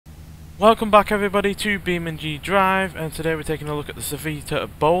Welcome back everybody to BeamNG.drive, and today we're taking a look at the Civetta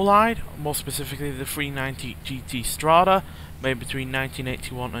Bolide, more specifically the 390 GT Strada, made between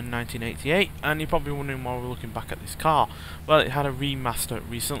 1981 and 1988, and you're probably wondering why we're looking back at this car. Well, it had a remaster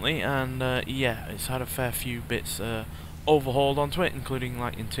recently, and yeah, it's had a fair few bits overhauled onto it, including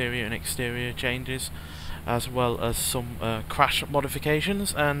like interior and exterior changes, as well as some crash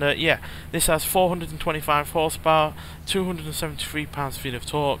modifications. And yeah, this has 425 horsepower, 273 pounds-feet of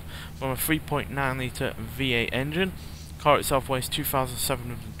torque from a 3.9 litre V8 engine. The car itself weighs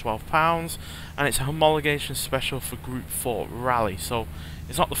 2,712 pounds, and it's a homologation special for Group 4 Rally. So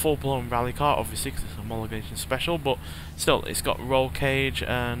it's not the full-blown rally car, obviously, because it's a homologation special, but still, it's got roll cage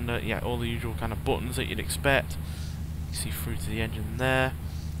and yeah, all the usual kind of buttons that you'd expect. You see through to the engine there.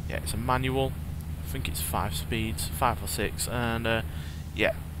 Yeah, it's a manual. I think it's 5 speeds, 5 or 6, and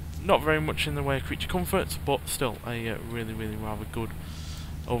yeah, not very much in the way of creature comforts, but still a really rather good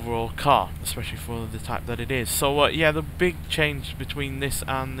overall car, especially for the type that it is. So yeah, the big change between this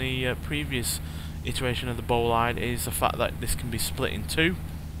and the previous iteration of the Bolide is the fact that this can be split in two.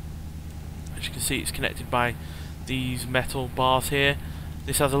 As you can see, it's connected by these metal bars here.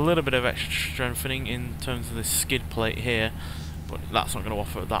 This has a little bit of extra strengthening in terms of this skid plate here, but that's not going to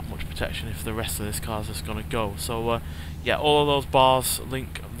offer that much protection if the rest of this car is just going to go. So yeah, all of those bars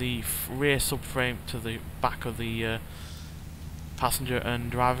link the rear subframe to the back of the passenger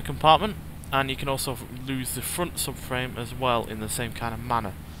and driver compartment, and you can also lose the front subframe as well in the same kind of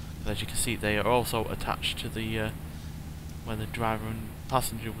manner. As you can see, they are also attached to the where the driver and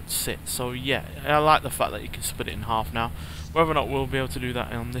passenger would sit. So yeah, I like the fact that you can split it in half now. Whether or not we'll be able to do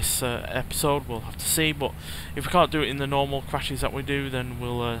that on this episode, we'll have to see, but if we can't do it in the normal crashes that we do, then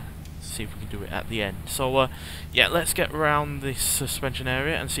we'll see if we can do it at the end. So yeah, let's get around this suspension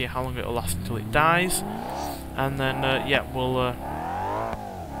area and see how long it'll last until it dies, and then yeah, we'll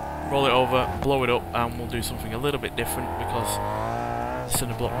roll it over, blow it up, and we'll do something a little bit different because the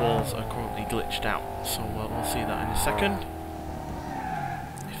cinder block walls are currently glitched out. So we'll see that in a second.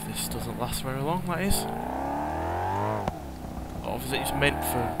 If this doesn't last very long, that is. Obviously it's meant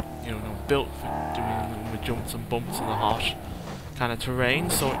for, you know, built for doing the jumps and bumps and the harsh kind of terrain,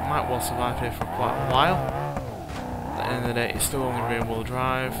 so it might well survive here for quite a while. At the end of the day, it's still only rear wheel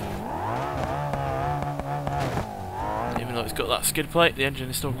drive. Even though it's got that skid plate, the engine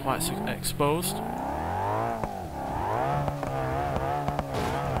is still quite exposed.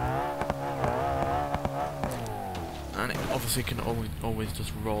 And it obviously can always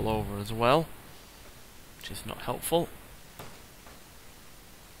just roll over as well, which is not helpful.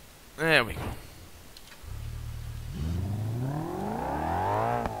 There we go.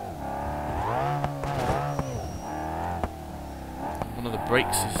 One of the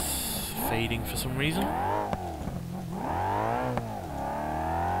brakes is fading for some reason.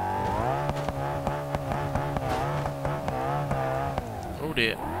 Oh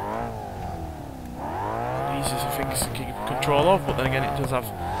dear. These are the things to keep control of, but then again it does have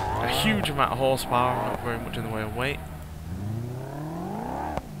a huge amount of horsepower, not very much in the way of weight.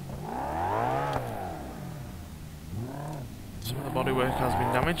 Some of the bodywork has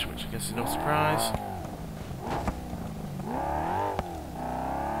been damaged, which I guess is no surprise.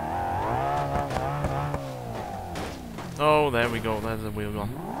 Oh, there we go, there's the wheel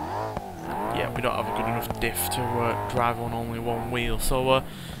gone. Yeah, we don't have a good enough diff to drive on only one wheel. So,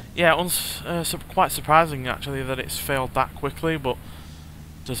 yeah, quite surprising actually that it's failed that quickly, but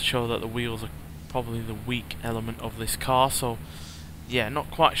it does show that the wheels are probably the weak element of this car. So, yeah,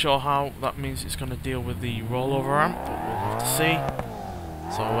 not quite sure how that means it's going to deal with the rollover ramp, but we'll have to see.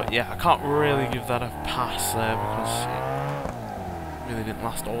 So, yeah, I can't really give that a pass there because it really didn't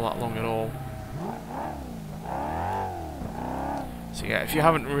last all that long at all. So yeah, if you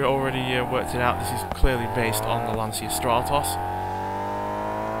haven't already worked it out, this is clearly based on the Lancia Stratos.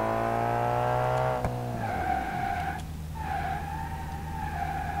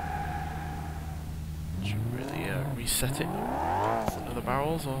 Should really reset it in front of the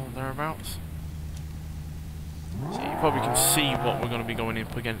barrels or thereabouts. So you probably can see what we're going to be going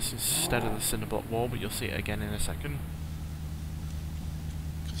up against instead of the cinder block wall, but you'll see it again in a second.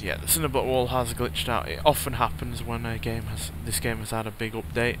 Yeah, the cinder block wall has glitched out. It often happens when this game has had a big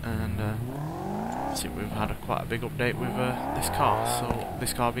update, and see, we've had quite a big update with this car. So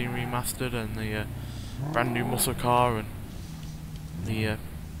this car being remastered, and the brand new muscle car, and the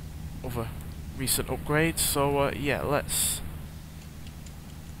other recent upgrades. So yeah, let's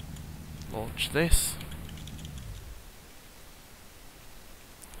launch this.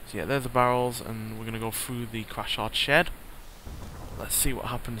 So yeah, there's the barrels, and we're going to go through the crash hard shed. Let's see what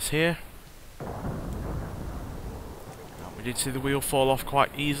happens here. We did see the wheel fall off quite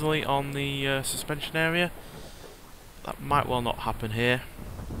easily on the suspension area. That might well not happen here.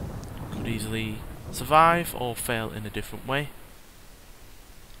 Could easily survive or fail in a different way.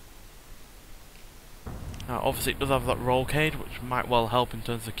 Now obviously it does have that roll cage, which might well help in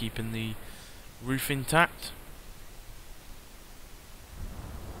terms of keeping the roof intact.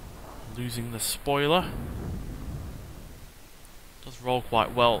 Losing the spoiler. Does roll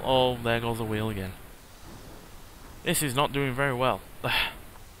quite well. Oh, there goes the wheel again. This is not doing very well.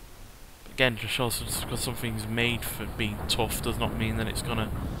 Again, just shows just because something's made for being tough does not mean that it's gonna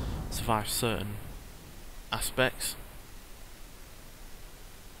survive certain aspects.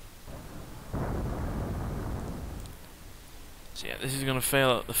 So yeah, this is gonna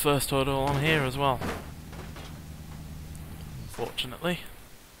fail at the first hurdle on here as well. Unfortunately.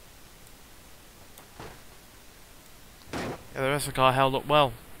 Yeah, the rest of the car held up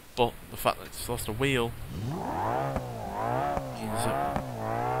well, but the fact that it's lost a wheel means that...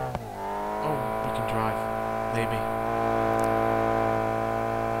 Oh, we can drive, maybe.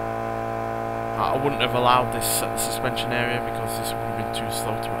 I wouldn't have allowed this at the suspension area because this would have been too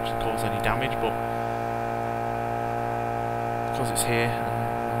slow to actually cause any damage, but because it's here,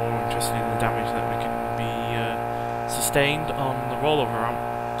 I'm more interested in the damage that we can be sustained on the rollover ramp.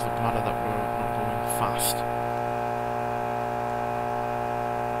 It doesn't matter that we're not going fast.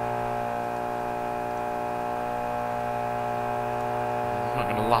 Not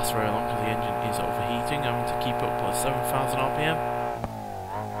going to last very long because the engine is overheating, having to keep up at 7,000 RPM.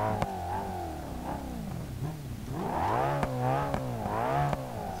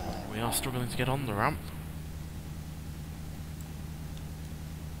 We are struggling to get on the ramp.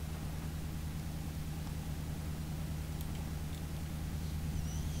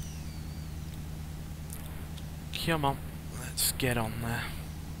 Come on, let's get on there.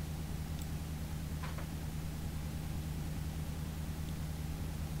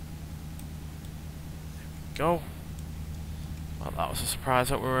 Go. Well, that was a surprise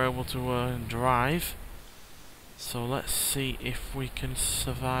that we were able to drive. So let's see if we can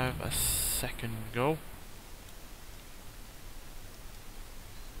survive a second go.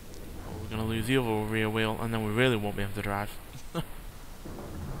 We're going to lose the other rear wheel and then we really won't be able to drive.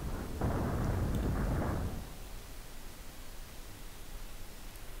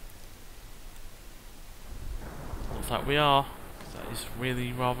 Looks like we are. That is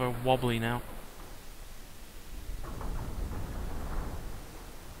really rather wobbly now.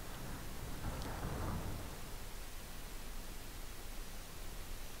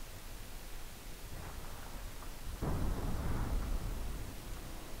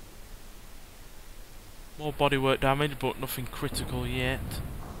 More bodywork damage, but nothing critical yet.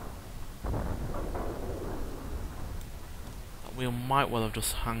 That wheel might well have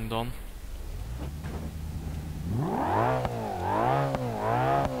just hanged on. I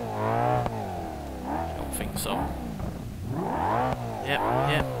don't think so. Yep,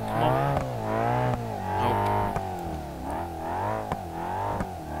 come on. Nope.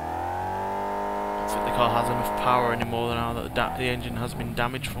 I don't think the car has enough power anymore now that the engine has been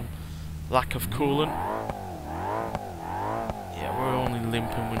damaged from lack of coolant. We're only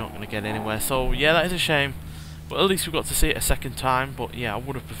limping, we're not going to get anywhere, so yeah, that is a shame, but at least we got to see it a second time. But yeah, I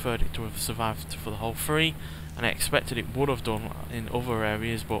would have preferred it to have survived for the whole three, and I expected it would have done in other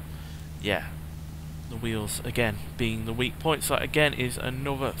areas, but yeah, the wheels again being the weak point, so that again is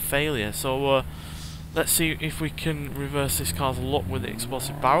another failure. So let's see if we can reverse this car's luck with the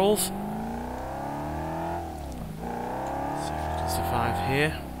explosive barrels. See if we can survive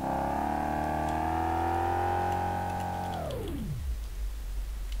here.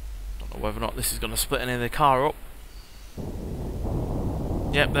 Whether or not this is going to split any of the car up.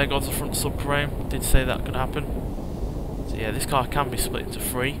 Yep, there goes the front subframe. Did say that could happen. So yeah, this car can be split into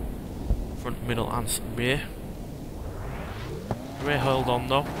three. Front, middle and rear. Rear held on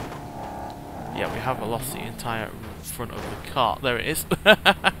though. Yeah, we have lost the entire front of the car. There it is.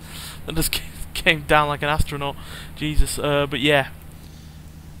 That just came down like an astronaut. Jesus. But yeah.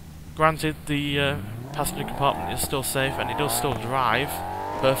 Granted, the passenger compartment is still safe and it does still drive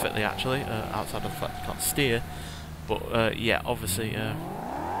perfectly actually, outside of the fact you can't steer, but yeah, obviously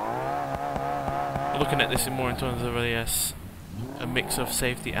looking at this in more in terms of a mix of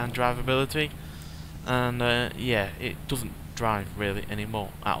safety and drivability, and yeah, it doesn't drive really anymore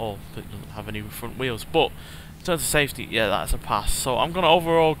at all, it doesn't have any front wheels, but in terms of safety, yeah, that's a pass. So I'm going to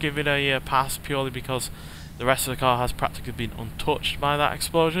overall give it a pass purely because the rest of the car has practically been untouched by that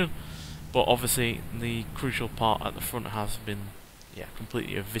explosion, but obviously the crucial part at the front has been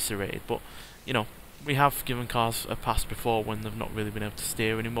completely eviscerated. But you know, we have given cars a pass before when they've not really been able to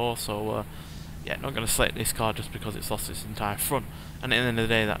steer anymore, so yeah, not going to select this car just because it's lost its entire front. And at the end of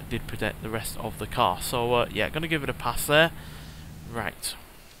the day, that did protect the rest of the car. So yeah, going to give it a pass there. Right.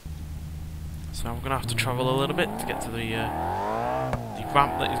 So now we're going to have to travel a little bit to get to the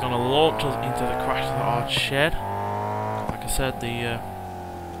ramp that is going to launch us into the crash shed. Like I said, the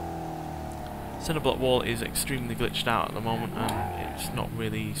cinder block wall is extremely glitched out at the moment, and it's not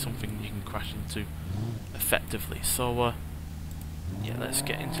really something you can crash into effectively. So yeah, let's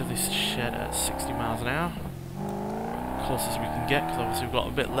get into this shed at 60 miles an hour, closest we can get, because obviously we've got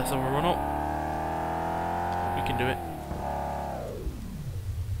a bit less of a run up. We can do it.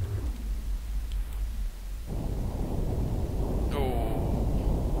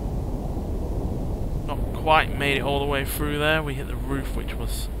 Quite made it all the way through there. We hit the roof, which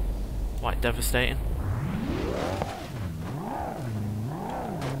was quite devastating.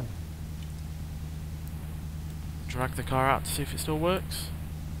 Drag the car out to see if it still works.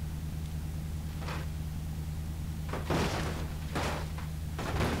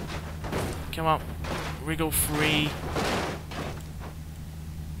 Come on, wriggle free.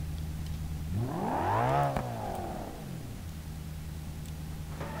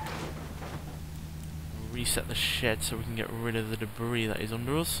 Reset the shed so we can get rid of the debris that is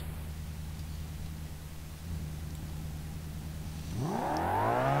under us.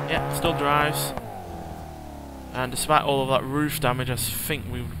 Yeah, still drives. And despite all of that roof damage, I think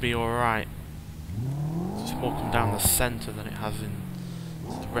we would be alright. It's more come down the centre than it has in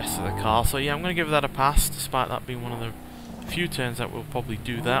the rest of the car. So yeah, I'm going to give that a pass, despite that being one of the few turns that we'll probably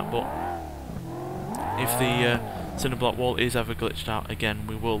do that. But if the cinder block wall is ever glitched out again,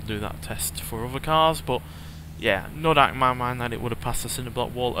 we will do that test for other cars. But yeah, no doubt in my mind that it would have passed the cinder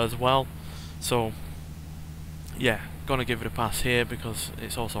block wall as well. So yeah, gonna give it a pass here because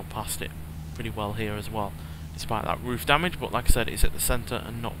it's also passed it pretty well here as well, despite that roof damage. But like I said, it's at the centre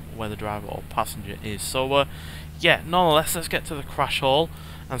and not where the driver or passenger is. So yeah, nonetheless, let's get to the crash hall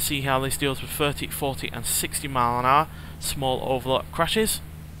and see how this deals with 30, 40 and 60 mile an hour small overlap crashes.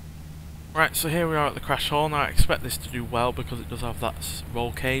 Right, so here we are at the crash hall. Now I expect this to do well because it does have that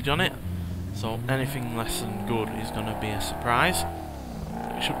roll cage on it, so anything less than good is going to be a surprise.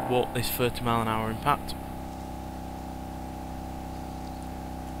 It should walk this 30 mile an hour impact.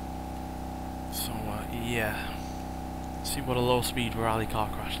 So yeah, see what a low speed rally car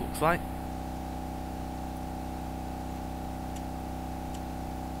crash looks like.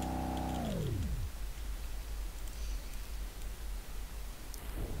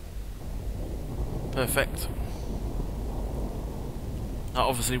 Perfect. Now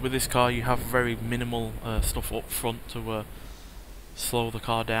obviously with this car you have very minimal stuff up front to slow the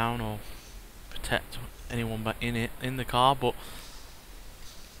car down or protect anyone back in the car, but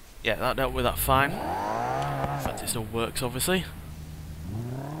yeah, that dealt with that fine. In fact, it still works obviously.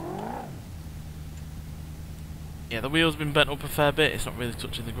 Yeah, the wheel's been bent up a fair bit, it's not really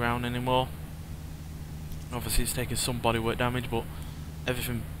touching the ground anymore. Obviously it's taken some bodywork damage, but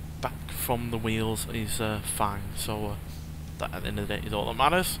everything back from the wheels is fine, so that at the end of the day is all that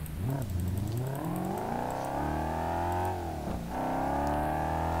matters.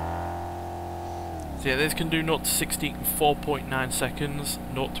 So yeah, this can do 0 to 60 in 4.9 seconds,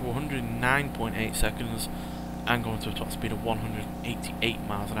 0 to 109.8 seconds, and going to a top speed of 188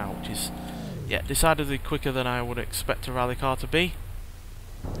 miles an hour, which is yeah, decidedly quicker than I would expect a rally car to be,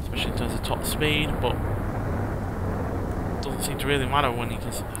 especially in terms of top speed. But doesn't seem to really matter when he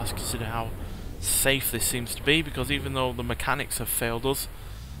has to consider how safe this seems to be, because even though the mechanics have failed us,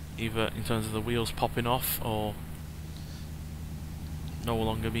 either in terms of the wheels popping off or no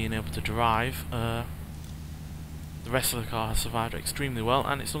longer being able to drive, the rest of the car has survived extremely well,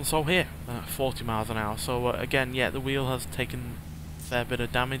 and it's done so here at 40 miles an hour. So again, yeah, the wheel has taken a fair bit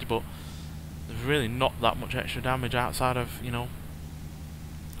of damage, but there's really not that much extra damage outside of, you know,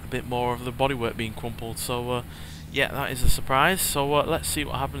 a bit more of the bodywork being crumpled. So yeah, that is a surprise. So let's see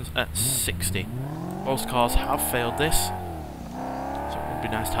what happens at 60. Most cars have failed this, so it would be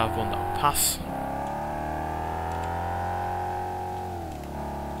nice to have one that would pass.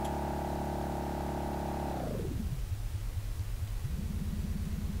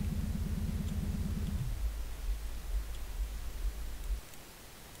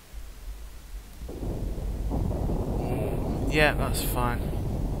 Yeah, that's fine.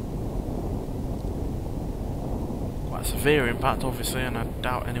 Quite a severe impact obviously, and I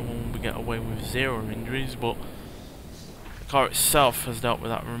doubt anyone will get away with 0 injuries, but the car itself has dealt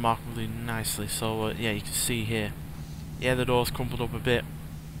with that remarkably nicely. So yeah, you can see here, yeah, the door's crumpled up a bit,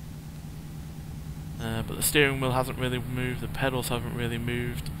 but the steering wheel hasn't really moved, the pedals haven't really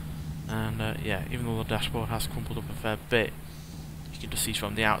moved, and yeah, even though the dashboard has crumpled up a fair bit, you can just see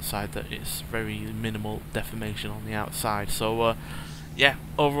from the outside that it's very minimal deformation on the outside. So yeah,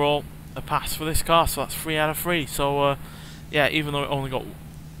 overall a pass for this car, so that's 3 out of 3. So yeah, even though it only got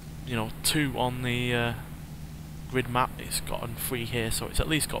 2 on the grid map, it's gotten 3 here, so it's at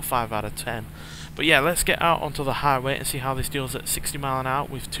least got 5 out of 10. But yeah, let's get out onto the highway and see how this deals at 60 mile an hour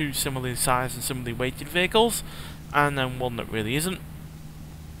with 2 similarly sized and similarly weighted vehicles, and then one that really isn't.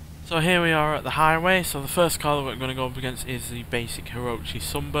 So here we are at the highway. So the first car that we're going to go up against is the basic Hirochi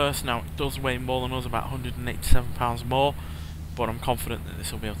Sunburst. Now it does weigh more than us, about 187 pounds more, but I'm confident that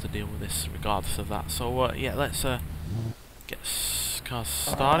this will be able to deal with this regardless of that. So yeah, let's get cars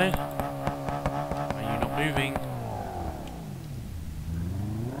started. Are you not moving?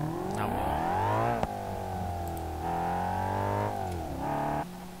 Now we are.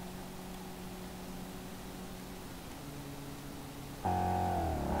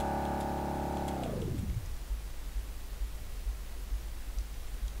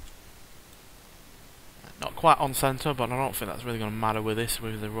 Not quite on centre, but I don't think that's really going to matter with this,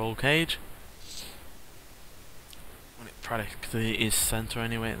 with the roll cage. When it practically is centre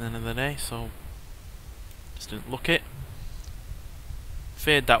anyway at the end of the day, so just didn't look it.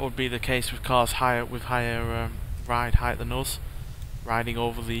 Feared that would be the case with cars with higher ride height than us, riding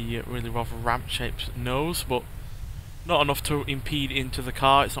over the really rather ramp-shaped nose, but not enough to impede into the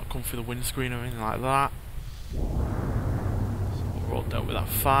car. It's not come through the windscreen or anything like that. Rolled dealt with that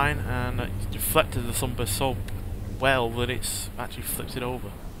fine, and it deflected the Sunburst so well that it's actually flipped it over.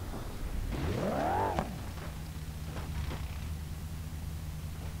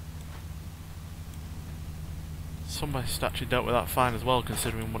 Sunburst actually dealt with that fine as well,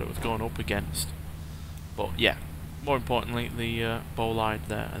 considering what it was going up against. But yeah, more importantly, the Bolide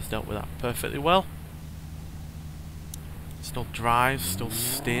there has dealt with that perfectly well. Still drives, still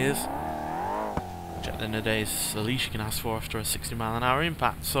steers, which at the end of the day is the least you can ask for after a 60 mile an hour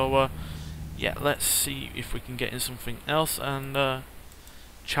impact. So yeah, let's see if we can get in something else and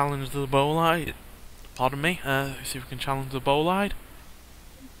challenge the Bolide. Pardon me, see if we can challenge the Bolide.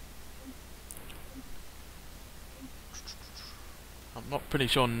 I'm not pretty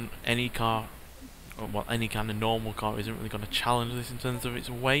sure any car, or well, any kind of normal car isn't really going to challenge this in terms of its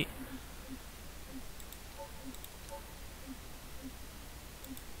weight.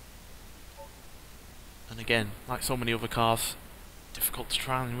 And again, like so many other cars, difficult to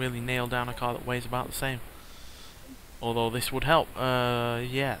try and really nail down a car that weighs about the same. Although this would help.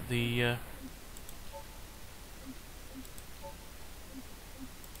 Yeah, the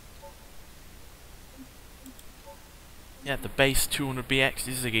base 200BX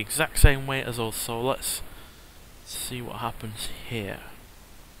is the exact same weight as us. So let's see what happens here.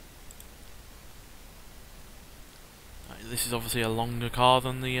 This is obviously a longer car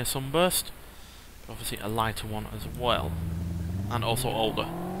than the Sunburst. Obviously a lighter one as well, and also older.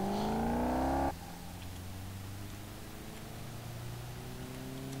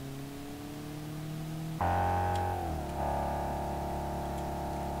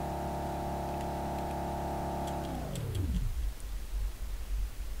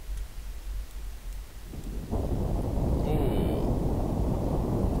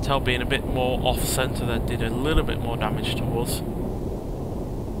 Ooh. Tell being a bit more off centre that did a little bit more damage to us.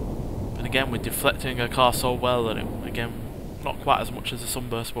 Again, we're deflecting a car so well that it, again, not quite as much as the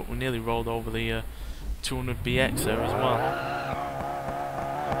Sunburst, but we nearly rolled over the 200BX there as well.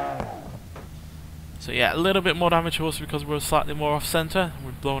 So yeah, a little bit more damage to us because we're slightly more off centre.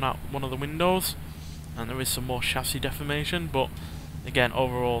 We've blown out one of the windows, and there is some more chassis deformation, but again,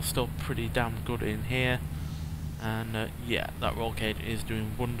 overall still pretty damn good in here. And yeah, that roll cage is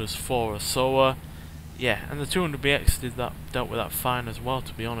doing wonders for us. So yeah, and the 200BX dealt with that fine as well,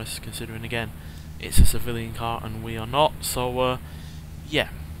 to be honest, considering again it's a civilian car and we are not. So yeah,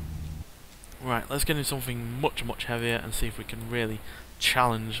 right, let's get into something much heavier and see if we can really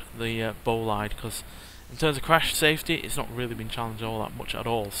challenge the Bolide, because in terms of crash safety it's not really been challenged all that much at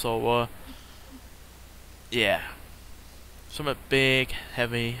all. So yeah, something big,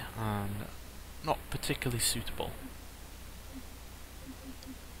 heavy, and not particularly suitable.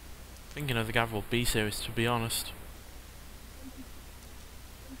 Thinking of the Gavril B series, to be honest.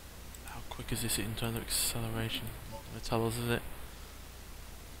 How quick is this in terms of acceleration? Not gonna tell us, is it?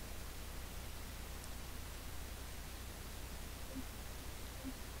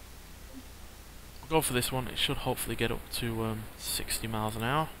 We'll go for this one. It should hopefully get up to 60 miles an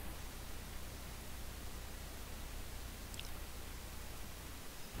hour.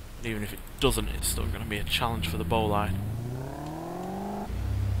 But even if it doesn't, it's still going to be a challenge for the Bolide.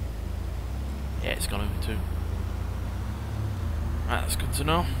 Yeah, it's gone over too. Right, that's good to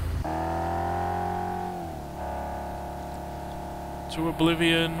know. To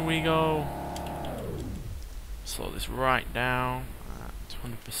oblivion we go. Slow this right down at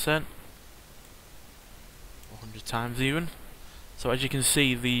 100%. 100 times even. So as you can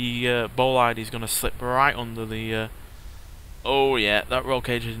see, the Bolide is going to slip right under the... oh yeah, that roll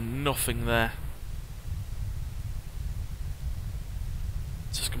cage is nothing there.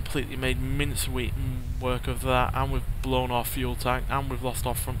 Just completely made mincemeat work of that, and we've blown our fuel tank, and we've lost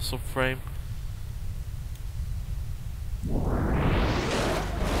our front subframe.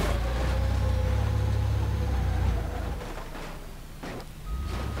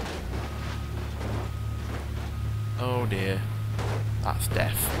 Oh dear. That's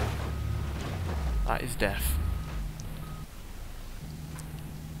death. That is death.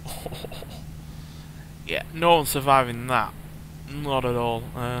 Yeah, no one's surviving that. Not at all.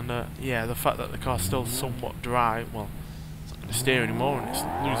 And yeah, the fact that the car's still somewhat dry, well, it's not going to steer anymore and it's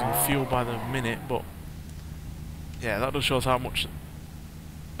losing fuel by the minute, but yeah, that just shows how much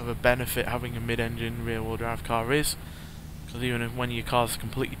of a benefit having a mid-engine rear-wheel drive car is. Because even if when your car's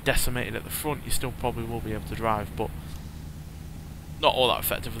completely decimated at the front, you still probably will be able to drive, but not all that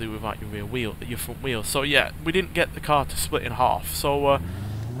effectively without your front wheel. So yeah, we didn't get the car to split in half. So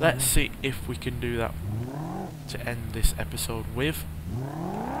let's see if we can do that to end this episode with.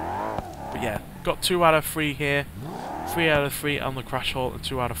 But yeah, got 2 out of 3 here, 3 out of 3 on the crash halt, and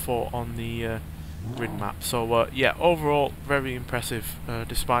 2 out of 4 on the grid map. So yeah, overall very impressive,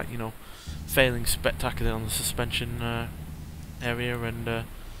 despite, you know, failing spectacularly on the suspension area and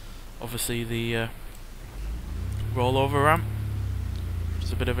obviously the rollover ramp, which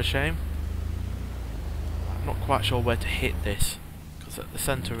is a bit of a shame. I'm not quite sure where to hit this, because at the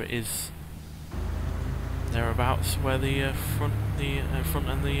centre it is thereabouts where the front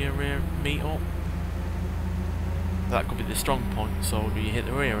and the rear meet up. That could be the strong point, so do you hit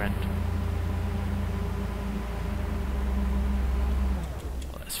the rear end?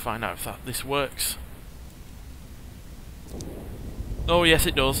 Let's find out if this works. Oh yes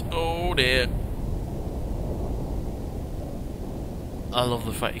it does. Oh dear. I love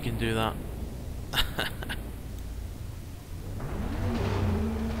the fact you can do that.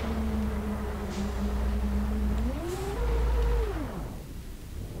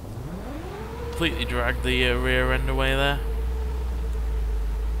 Completely dragged the rear end away there.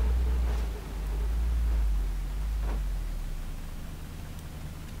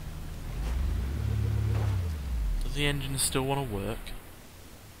 Does the engine still want to work?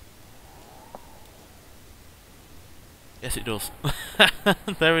 Yes it does.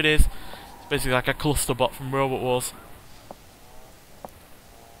 There it is. It's basically like a cluster bot from Robot Wars.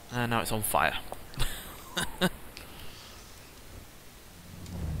 And now it's on fire.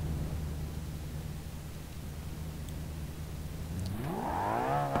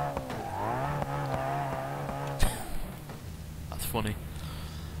 That's funny.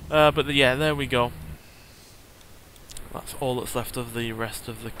 But yeah, there we go. That's all that's left of the rest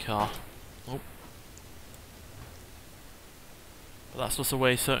of the car. Oh. But that's just the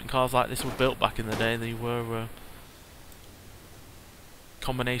way certain cars like this were built back in the day. They were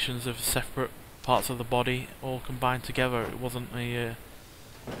combinations of separate parts of the body all combined together. It wasn't a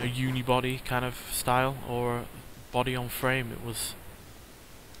unibody kind of style or a body on frame. It was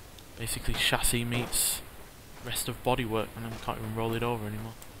basically chassis meets rest of bodywork, and I can't even roll it over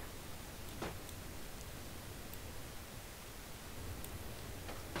anymore.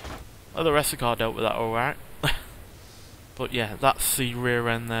 Well, the rest of the car dealt with that alright. But yeah, that's the rear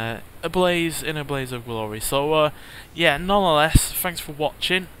end there, ablaze in a blaze of glory. So yeah, nonetheless, thanks for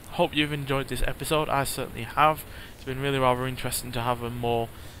watching. Hope you've enjoyed this episode. I certainly have. It's been really rather interesting to have a more,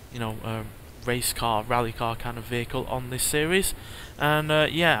 you know, race car, rally car kind of vehicle on this series. And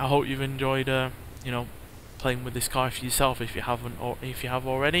yeah, I hope you've enjoyed, you know, playing with this car for yourself if you haven't, or if you have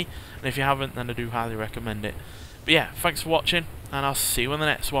already. And if you haven't, then I do highly recommend it. But yeah, thanks for watching, and I'll see you in the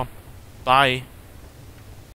next one. Bye.